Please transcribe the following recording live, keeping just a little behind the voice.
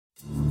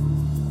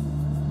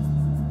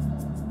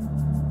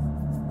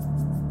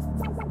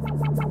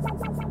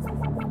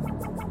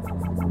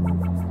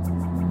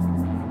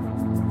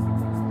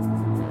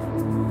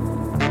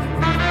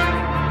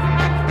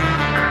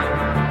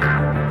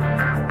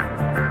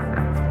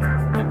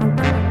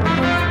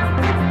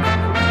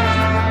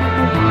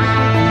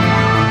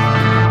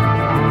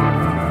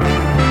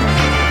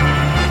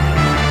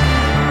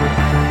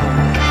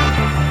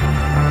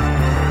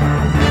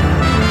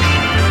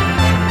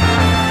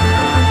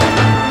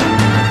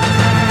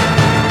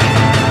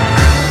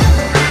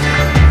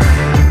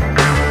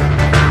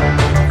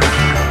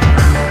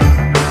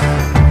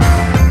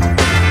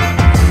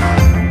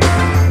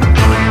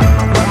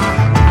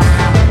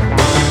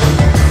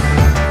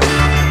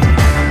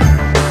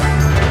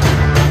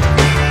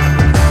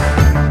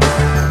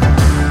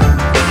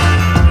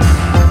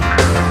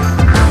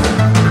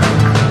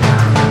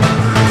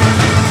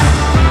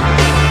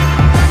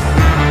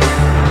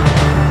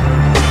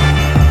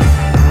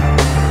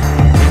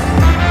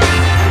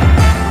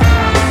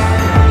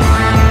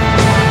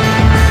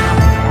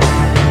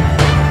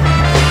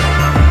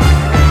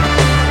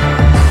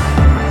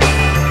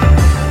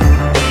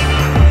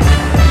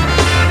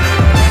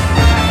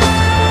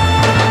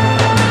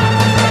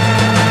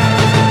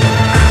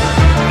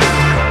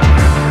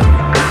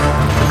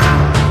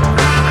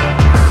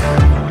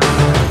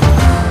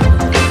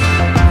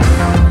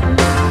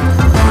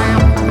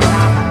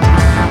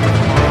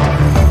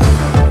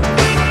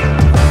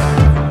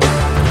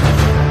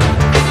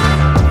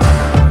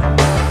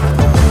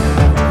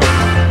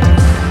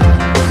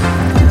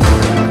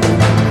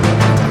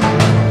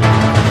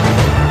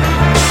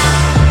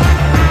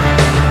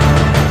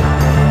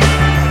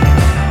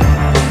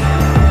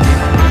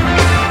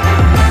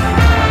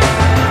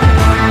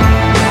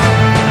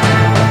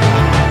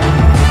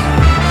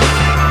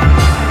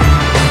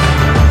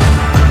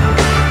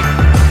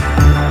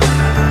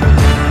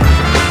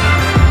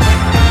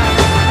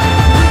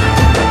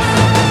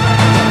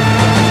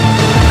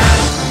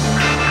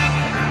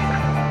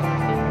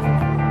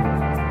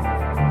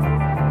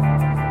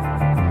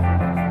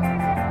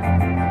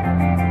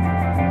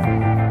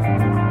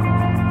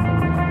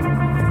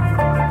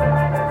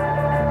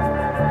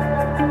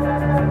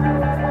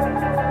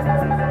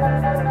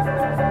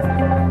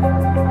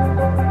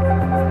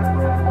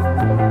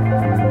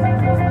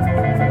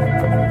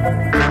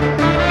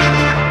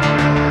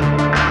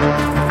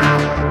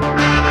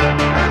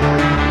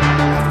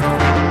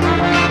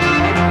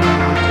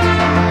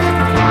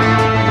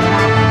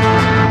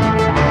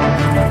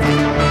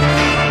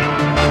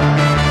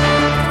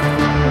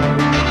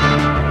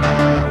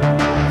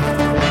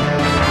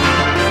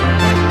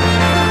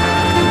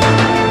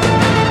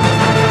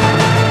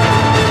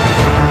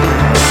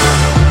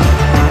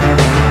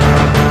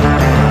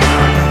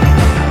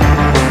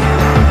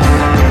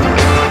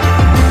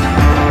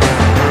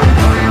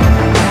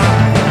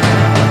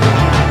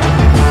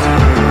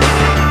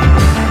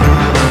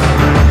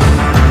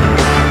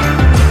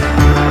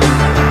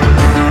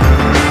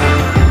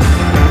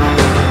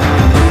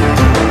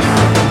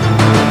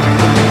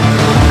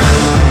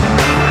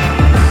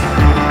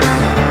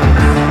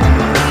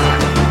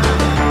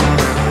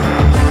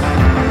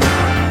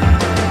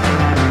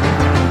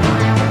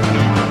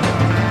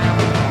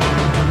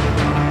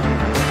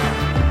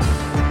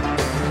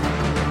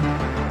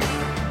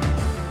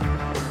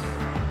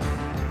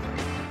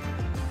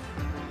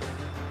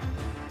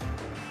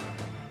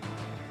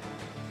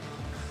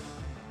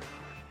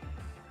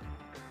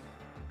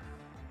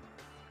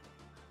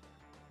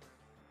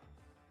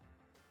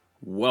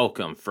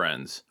Welcome,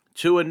 friends,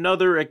 to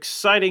another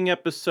exciting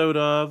episode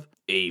of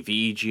A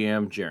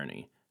VGM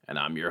Journey, and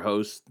I'm your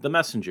host, The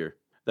Messenger.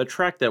 The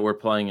track that we're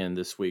playing in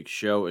this week's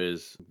show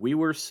is We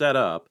Were Set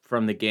Up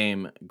from the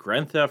game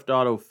Grand Theft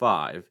Auto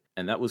 5,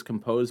 and that was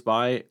composed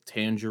by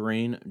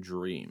Tangerine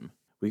Dream.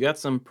 We got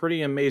some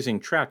pretty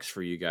amazing tracks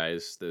for you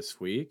guys this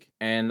week,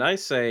 and I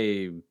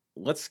say,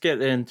 let's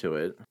get into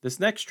it. This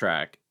next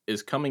track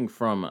is coming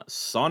from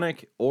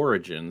Sonic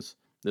Origins.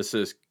 This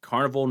is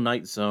Carnival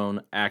Night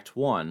Zone Act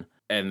 1,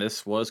 and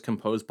this was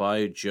composed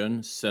by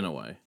Jun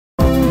Senoue.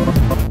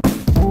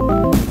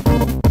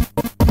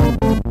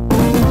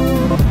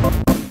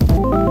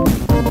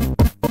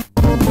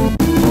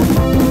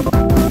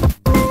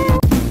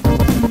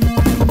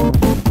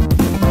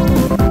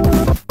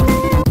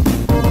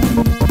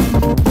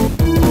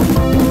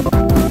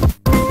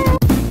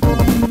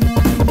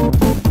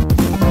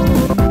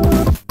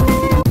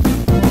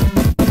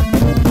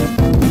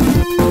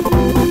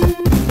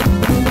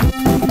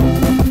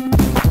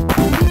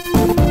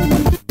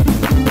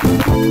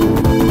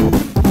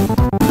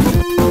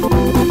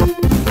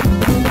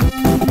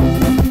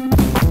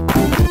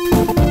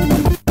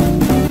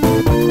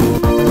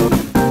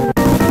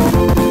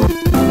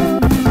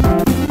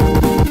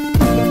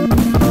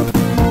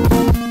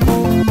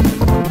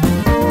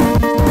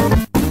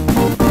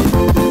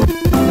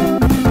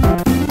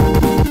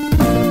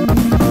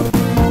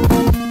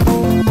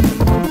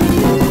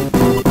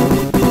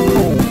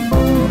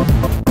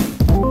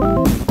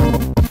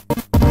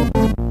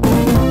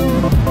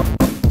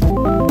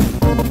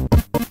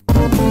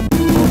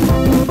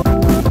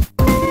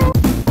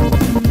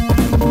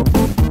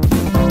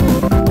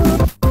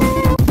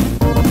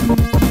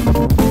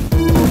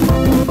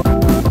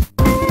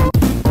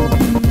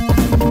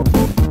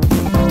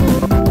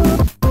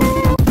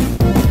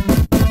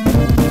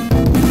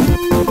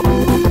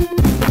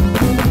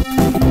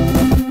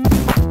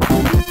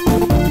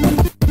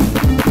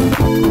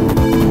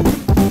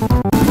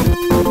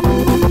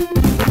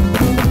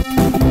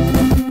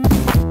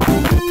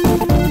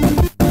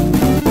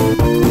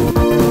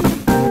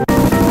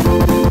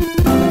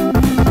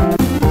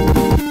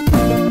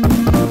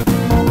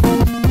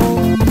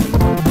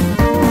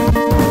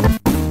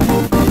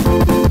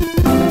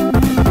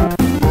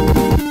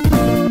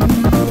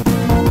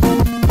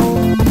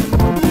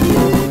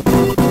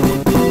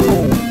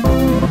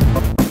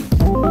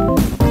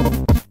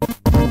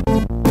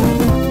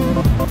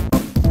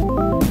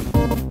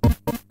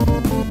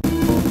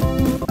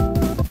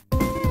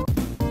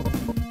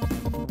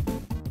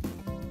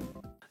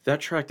 That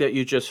track that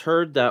you just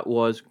heard, that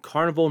was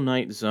Carnival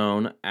Night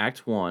Zone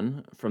Act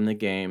 1 from the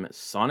game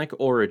Sonic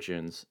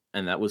Origins,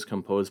 and that was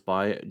composed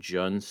by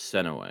Jun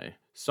Senoway.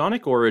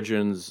 Sonic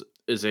Origins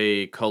is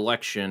a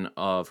collection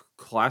of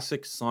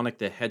classic Sonic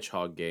the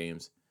Hedgehog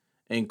games,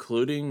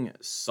 including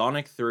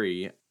Sonic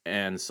 3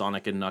 and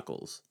Sonic and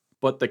Knuckles.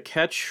 But the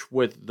catch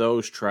with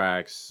those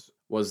tracks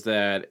was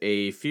that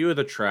a few of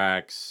the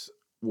tracks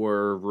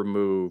were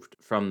removed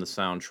from the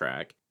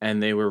soundtrack,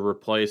 and they were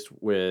replaced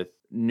with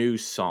new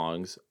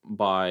songs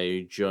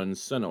by Jun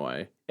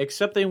Senoway.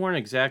 Except they weren't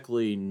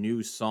exactly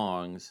new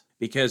songs,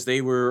 because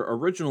they were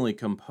originally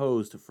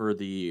composed for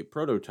the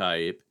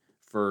prototype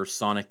for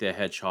Sonic the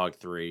Hedgehog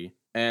 3.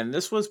 And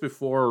this was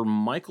before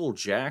Michael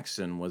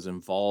Jackson was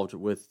involved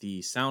with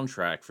the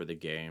soundtrack for the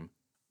game,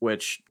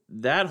 which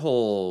that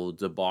whole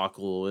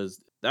debacle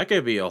that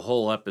could be a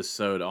whole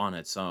episode on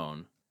its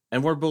own.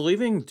 And we're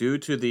believing due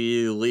to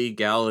the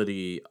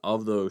legality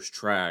of those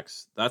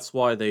tracks, that's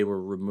why they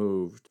were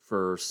removed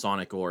for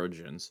Sonic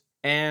Origins.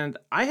 And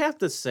I have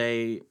to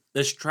say,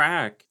 this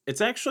track, it's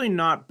actually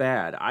not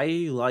bad.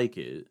 I like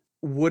it.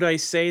 Would I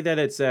say that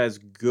it's as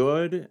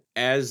good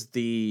as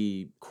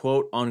the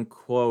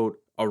quote-unquote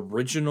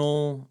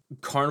original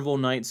Carnival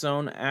Night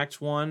Zone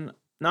Act 1?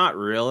 Not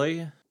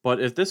really. But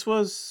if this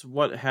was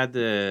what had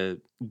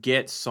to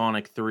get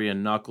Sonic 3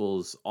 and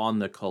Knuckles on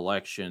the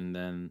collection,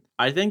 then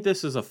I think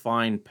this is a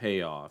fine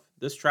payoff.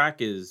 This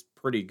track is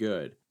pretty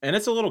good. And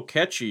it's a little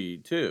catchy,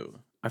 too.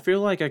 I feel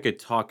like I could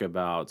talk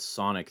about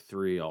Sonic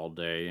 3 all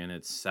day and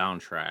its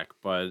soundtrack,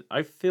 but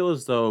I feel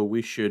as though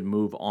we should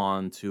move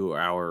on to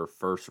our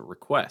first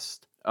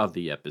request of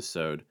the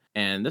episode.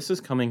 And this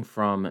is coming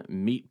from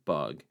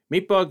Meatbug.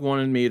 Meatbug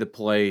wanted me to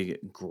play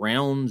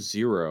Ground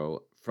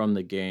Zero from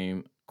the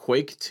game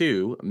Quake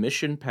 2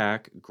 Mission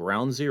Pack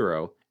Ground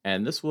Zero,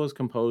 and this was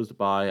composed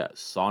by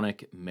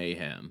Sonic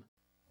Mayhem.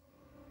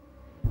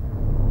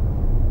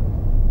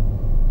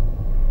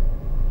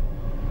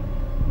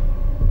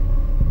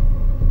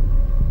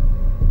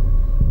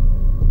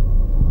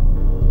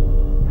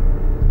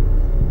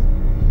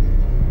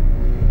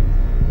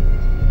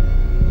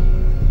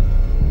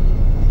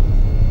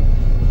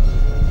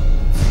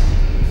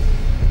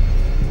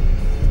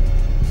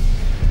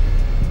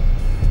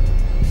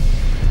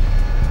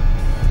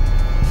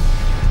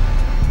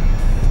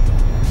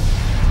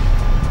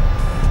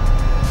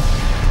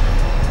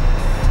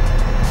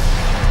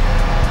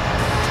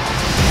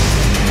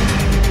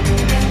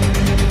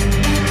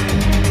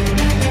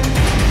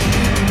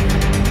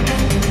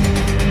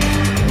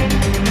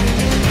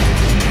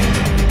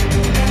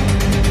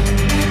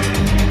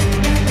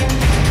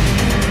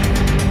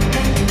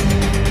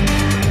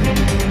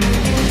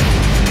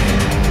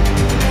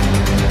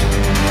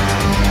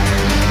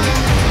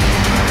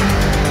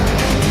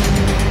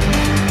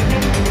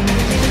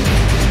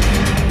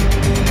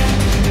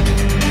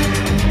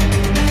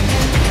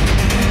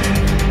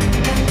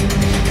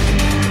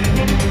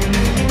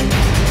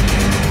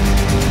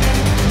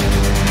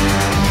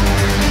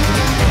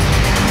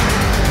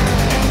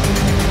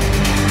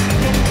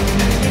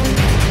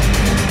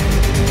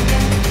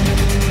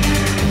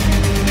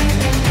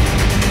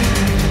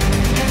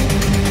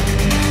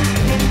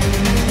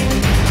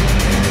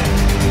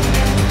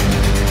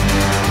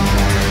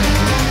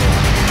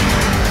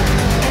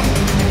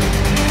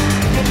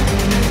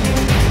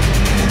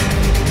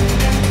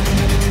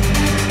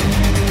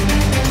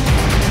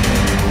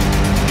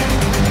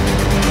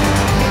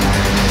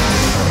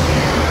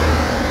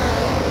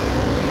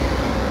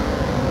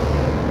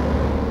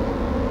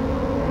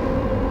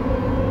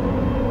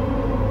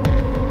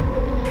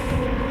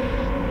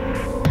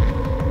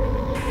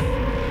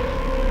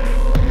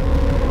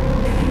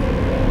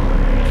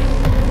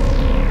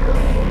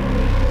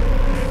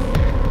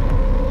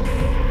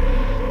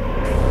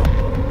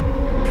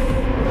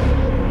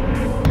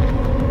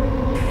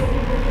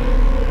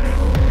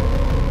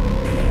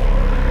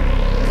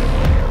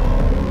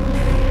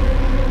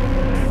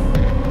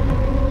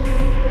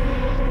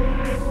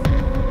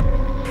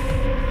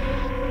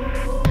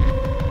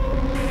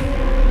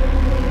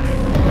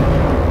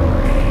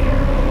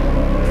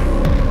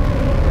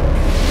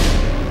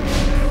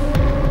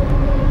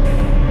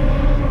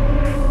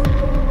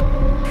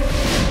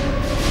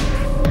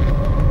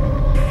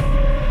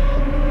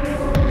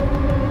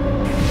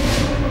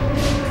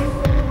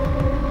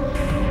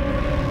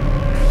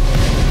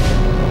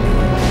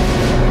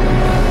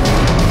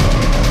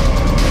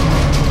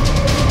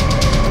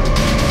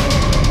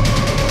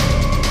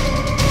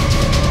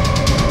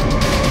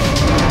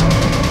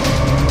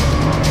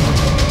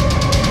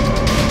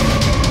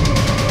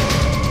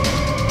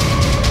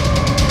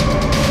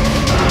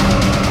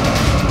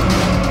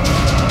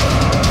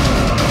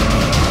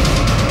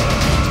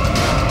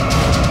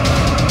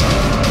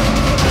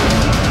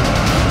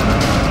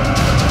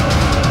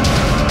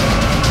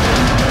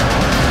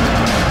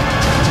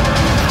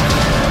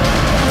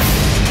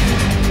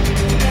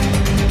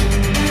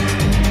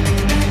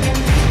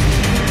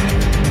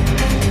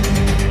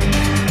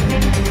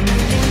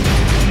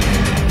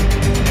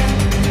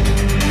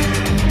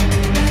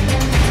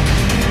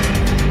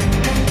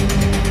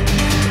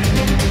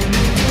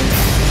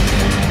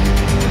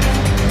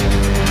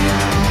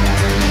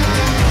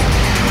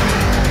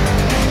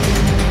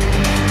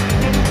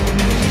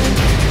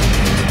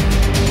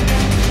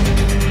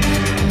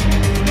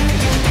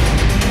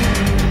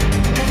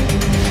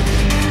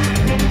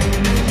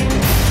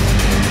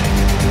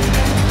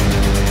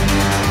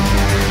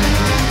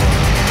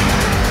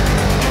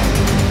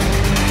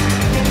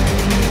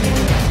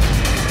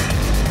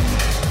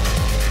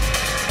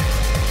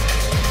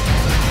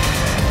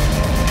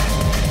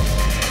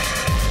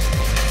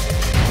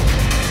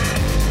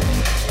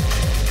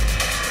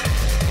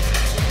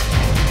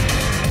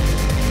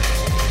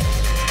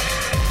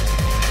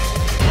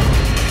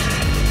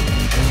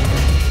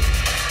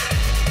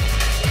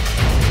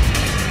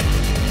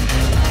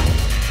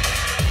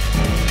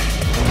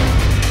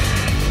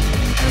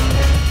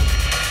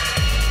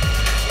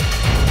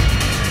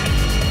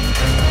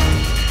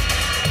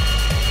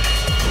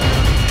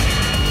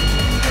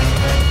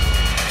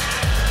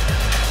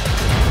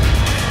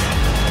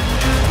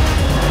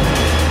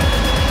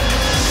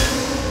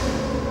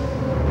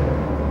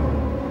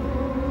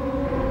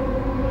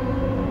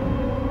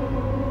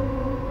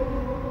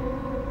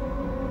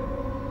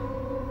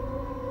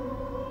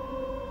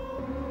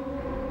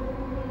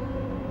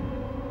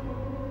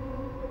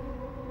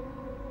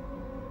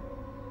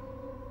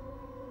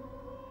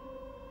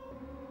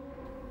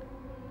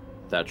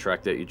 That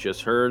track that you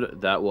just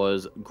heard, that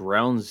was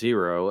Ground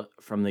Zero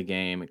from the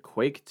game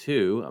Quake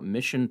 2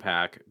 Mission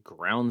Pack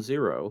Ground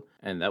Zero,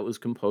 and that was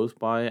composed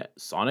by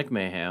Sonic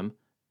Mayhem,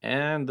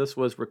 and this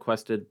was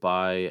requested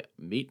by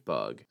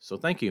Meatbug. So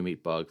thank you,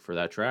 Meatbug, for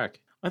that track.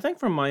 I think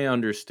from my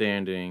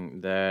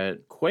understanding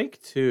that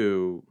Quake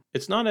 2,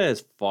 it's not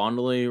as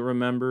fondly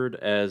remembered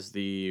as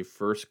the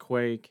first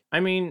Quake. I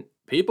mean,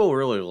 people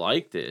really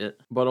liked it,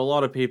 but a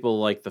lot of people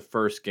like the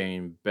first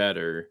game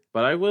better.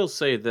 But I will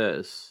say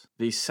this,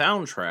 the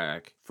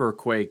soundtrack for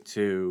Quake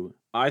 2,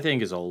 I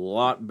think is a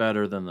lot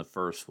better than the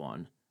first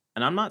one.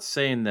 And I'm not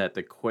saying that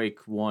the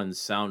Quake 1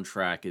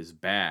 soundtrack is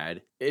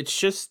bad. It's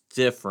just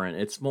different.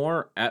 It's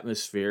more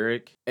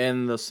atmospheric.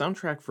 And the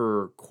soundtrack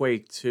for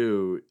Quake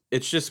 2,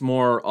 it's just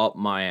more up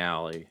my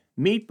alley.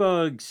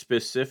 Meatbug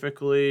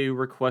specifically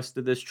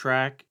requested this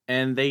track,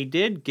 and they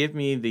did give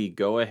me the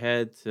go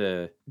ahead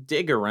to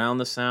dig around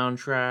the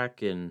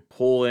soundtrack and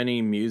pull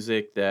any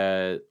music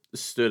that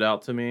stood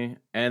out to me.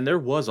 And there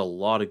was a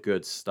lot of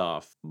good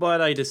stuff,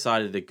 but I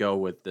decided to go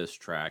with this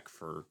track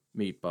for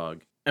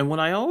Meatbug. And what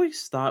I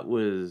always thought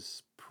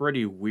was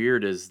pretty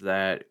weird is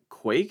that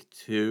Quake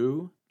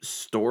 2,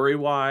 story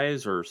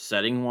wise or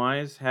setting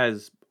wise,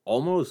 has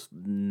almost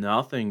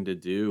nothing to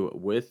do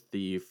with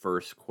the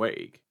first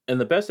Quake. And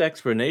the best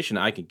explanation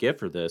I could give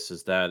for this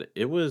is that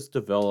it was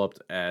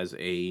developed as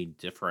a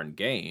different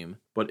game,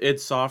 but id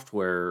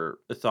Software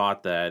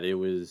thought that it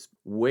was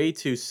way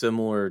too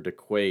similar to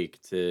Quake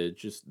to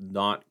just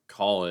not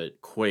call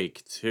it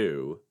Quake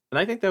 2. And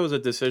I think that was a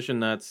decision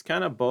that's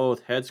kind of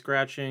both head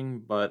scratching,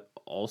 but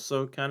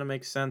also kind of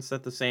makes sense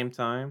at the same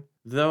time.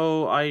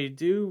 Though I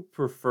do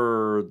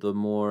prefer the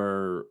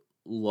more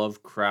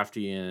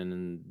Lovecraftian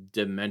and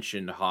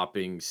dimension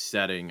hopping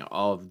setting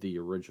of the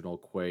original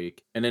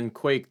Quake. And in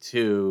Quake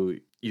 2,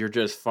 you're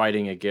just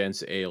fighting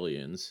against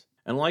aliens.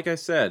 And like I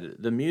said,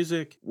 the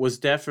music was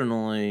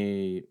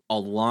definitely a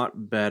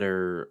lot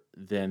better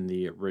than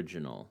the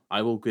original.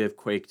 I will give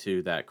Quake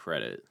 2 that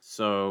credit.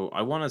 So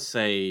I want to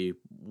say,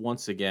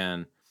 once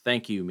again,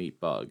 thank you,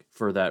 Meatbug,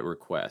 for that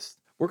request.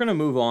 We're going to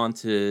move on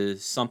to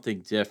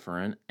something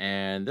different,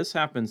 and this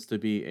happens to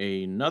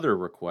be another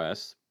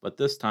request, but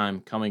this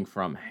time coming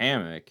from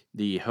Hammock,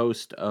 the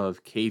host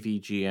of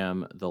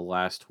KVGM The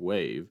Last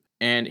Wave.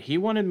 And he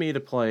wanted me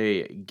to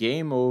play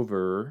Game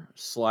Over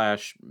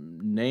 /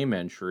 Name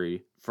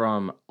Entry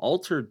from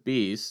Altered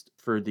Beast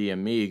for the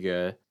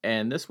Amiga,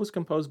 and this was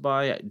composed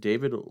by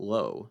David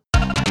Lowe.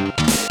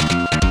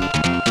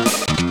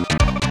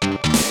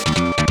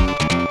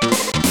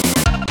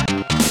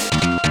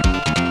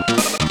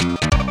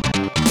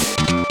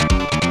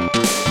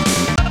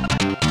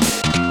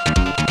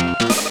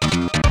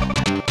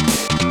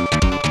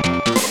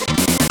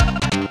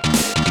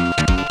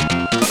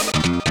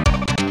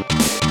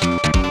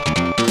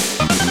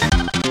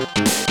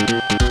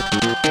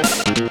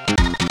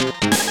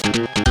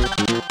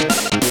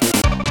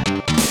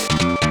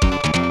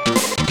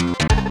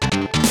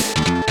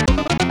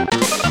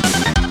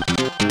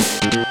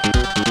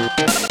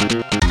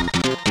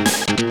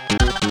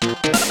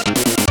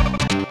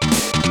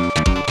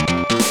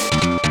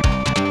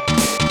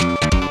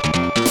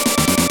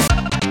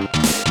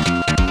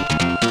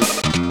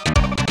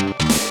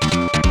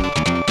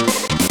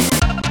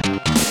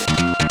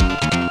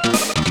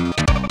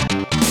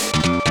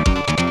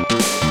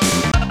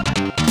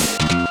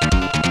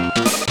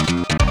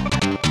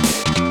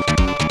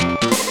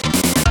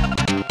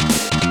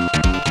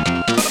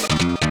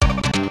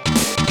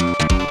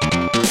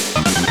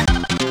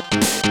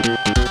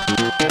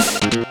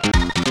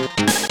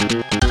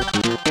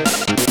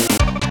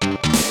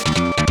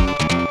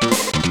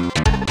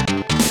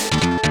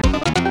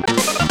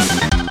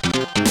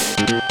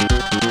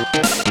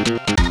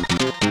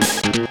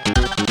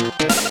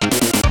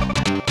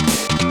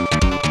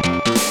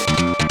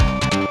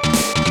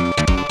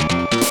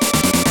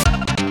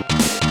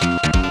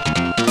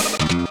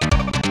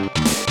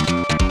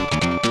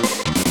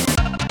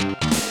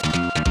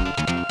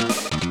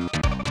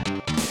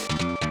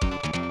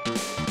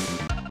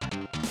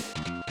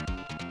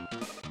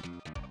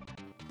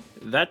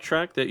 That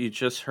track that you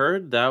just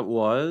heard, that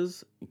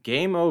was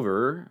Game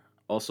Over,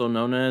 also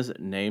known as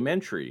Name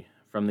Entry,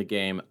 from the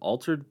game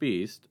Altered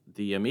Beast,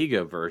 the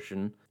Amiga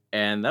version,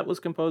 and that was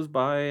composed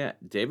by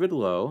David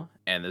Lowe,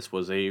 and this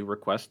was a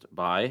request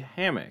by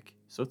Hammock.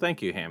 So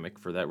thank you, Hammock,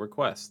 for that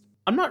request.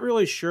 I'm not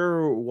really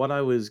sure what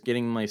I was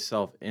getting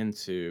myself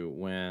into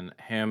when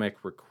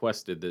Hammock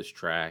requested this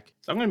track.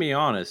 So I'm going to be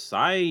honest,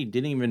 I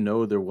didn't even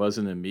know there was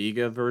an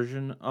Amiga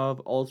version of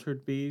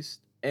Altered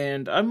Beast.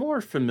 And I'm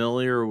more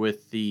familiar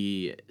with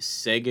the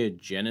Sega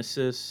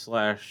Genesis /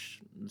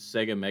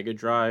 Sega Mega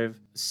Drive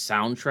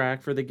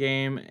soundtrack for the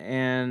game.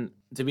 And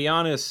to be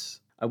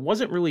honest, I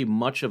wasn't really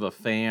much of a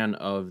fan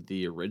of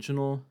the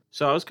original.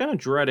 So I was kind of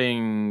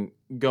dreading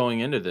going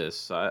into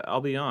this,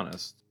 I'll be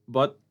honest.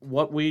 But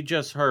what we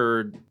just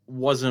heard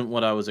wasn't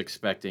what I was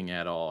expecting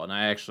at all. And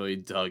I actually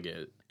dug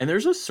it. And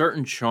there's a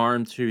certain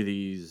charm to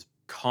these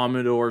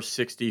Commodore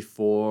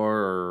 64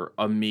 or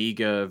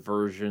Amiga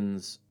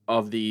versions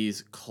of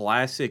these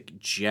classic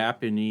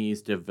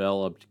Japanese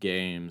developed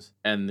games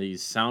and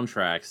these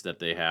soundtracks that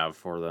they have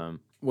for them,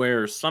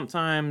 where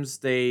sometimes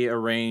they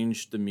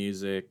arrange the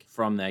music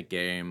from that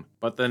game,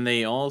 but then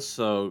they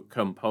also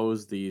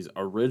compose these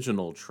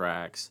original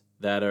tracks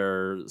that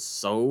are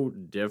so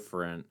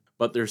different,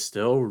 but they're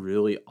still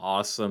really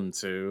awesome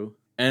too.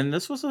 And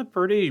this was a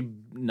pretty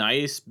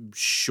nice,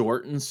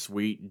 short and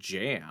sweet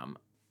jam.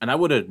 And I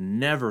would have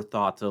never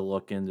thought to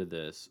look into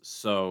this.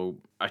 So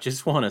I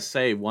just want to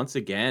say once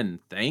again,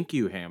 thank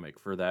you, Hammock,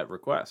 for that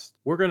request.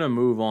 We're going to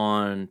move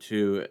on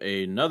to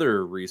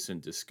another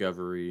recent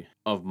discovery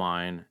of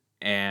mine.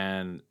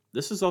 And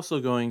this is also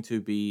going to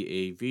be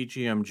a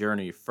VGM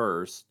journey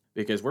first,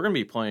 because we're going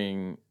to be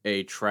playing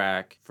a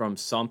track from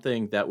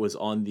something that was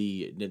on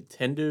the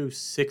Nintendo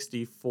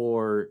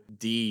 64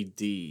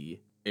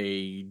 DD,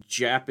 a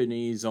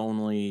Japanese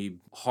only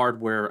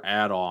hardware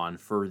add-on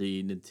for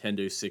the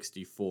Nintendo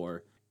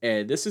 64.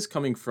 And this is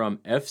coming from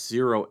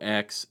F-Zero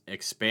X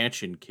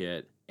Expansion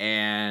Kit.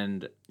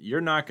 And you're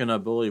not going to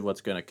believe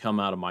what's going to come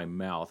out of my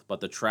mouth, but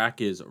the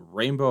track is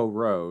Rainbow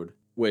Road,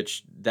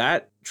 which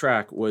that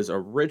track was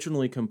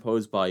originally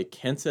composed by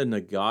Kenta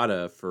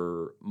Nagata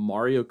for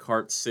Mario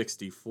Kart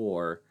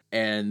 64.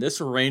 And this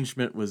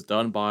arrangement was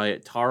done by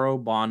Taro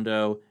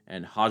Bondo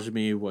and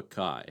Hajime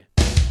Wakai.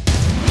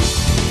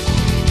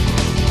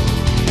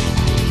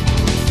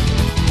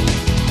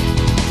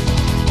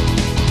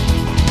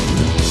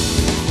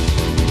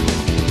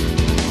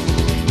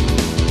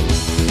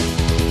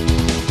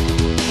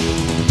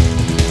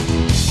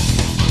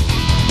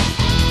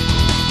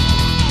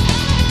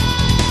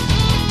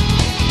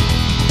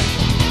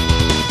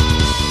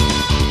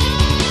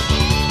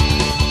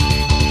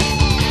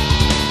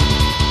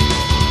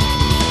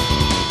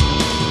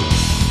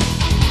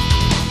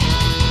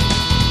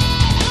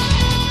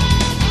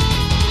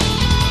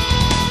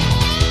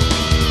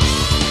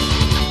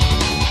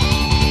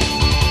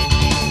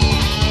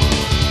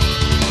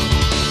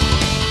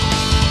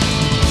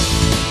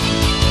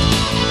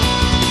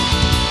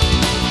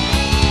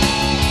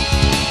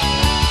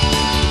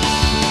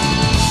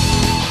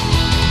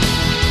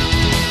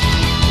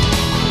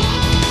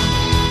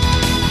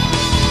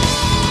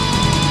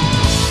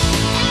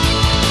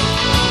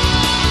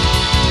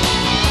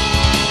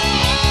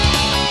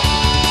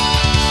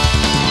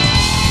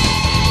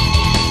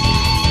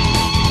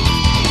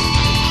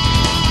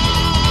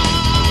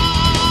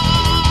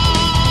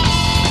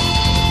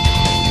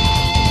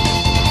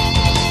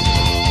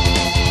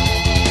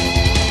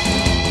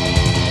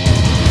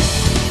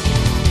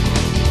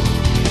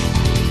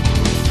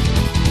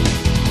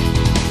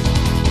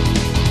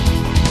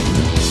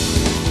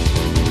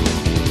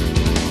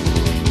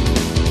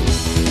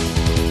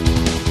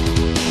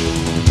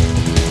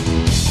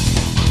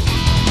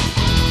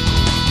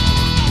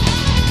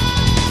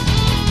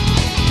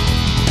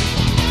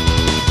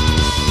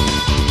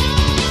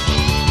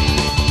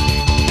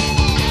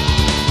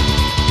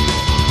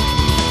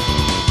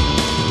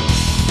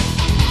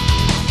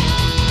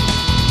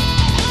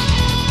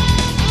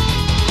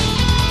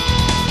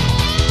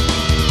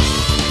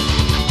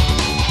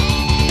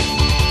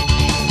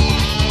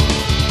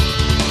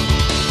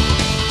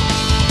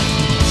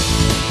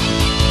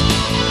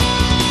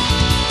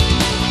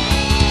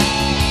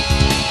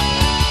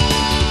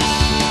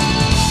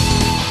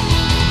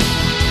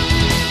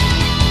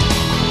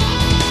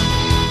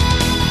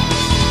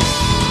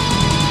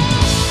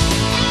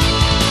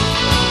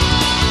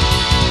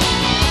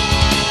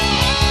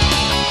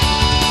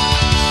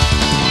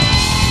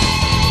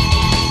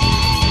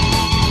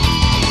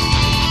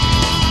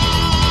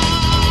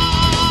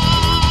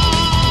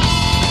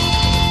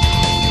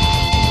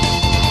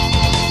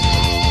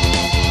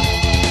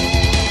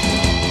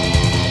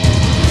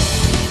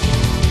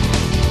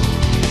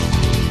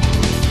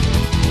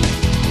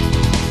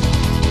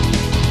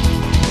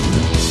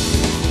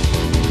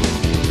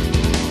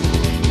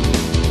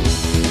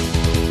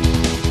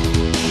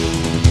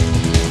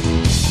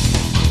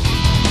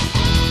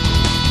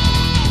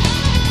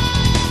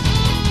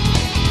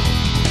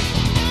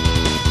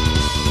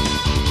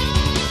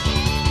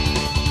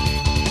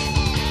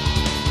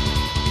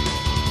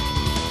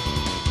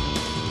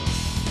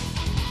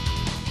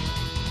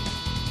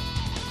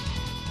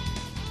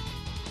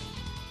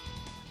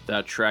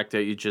 That track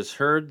that you just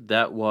heard,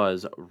 that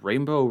was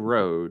Rainbow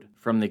Road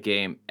from the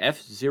game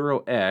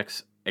F-Zero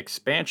X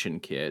Expansion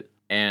Kit,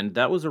 and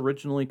that was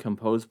originally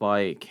composed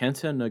by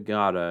Kenta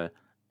Nagata,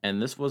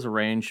 and this was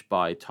arranged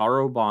by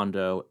Taro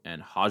Bondo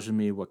and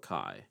Hajime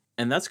Wakai.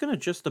 And that's going to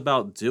just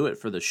about do it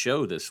for the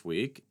show this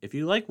week. If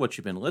you like what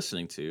you've been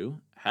listening to,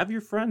 have your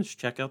friends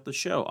check out the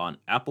show on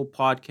Apple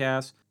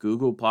Podcasts,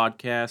 Google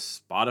Podcasts,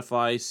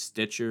 Spotify,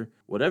 Stitcher,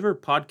 whatever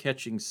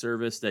podcatching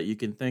service that you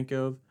can think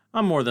of.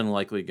 I'm more than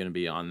likely going to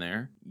be on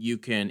there. You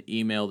can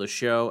email the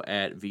show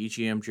at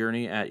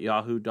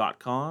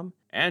vgmjourney@yahoo.com,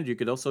 and you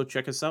could also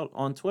check us out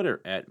on Twitter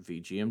at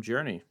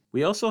vgmjourney.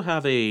 We also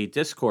have a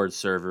Discord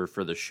server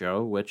for the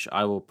show, which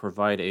I will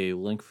provide a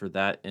link for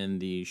that in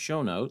the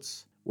show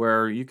notes,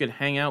 where you could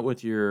hang out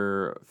with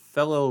your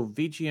fellow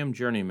VGM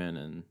journeymen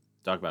and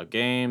talk about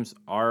games,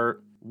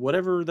 art,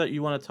 whatever that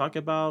you want to talk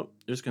about.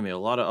 There's going to be a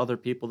lot of other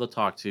people to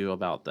talk to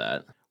about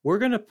that. We're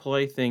going to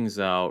play things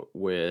out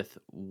with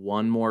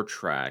one more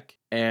track,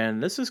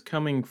 and this is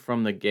coming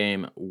from the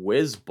game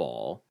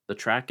Whizball. The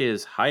track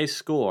is High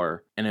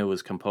Score, and it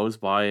was composed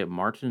by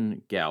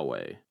Martin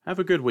Galway. Have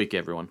a good week,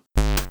 everyone.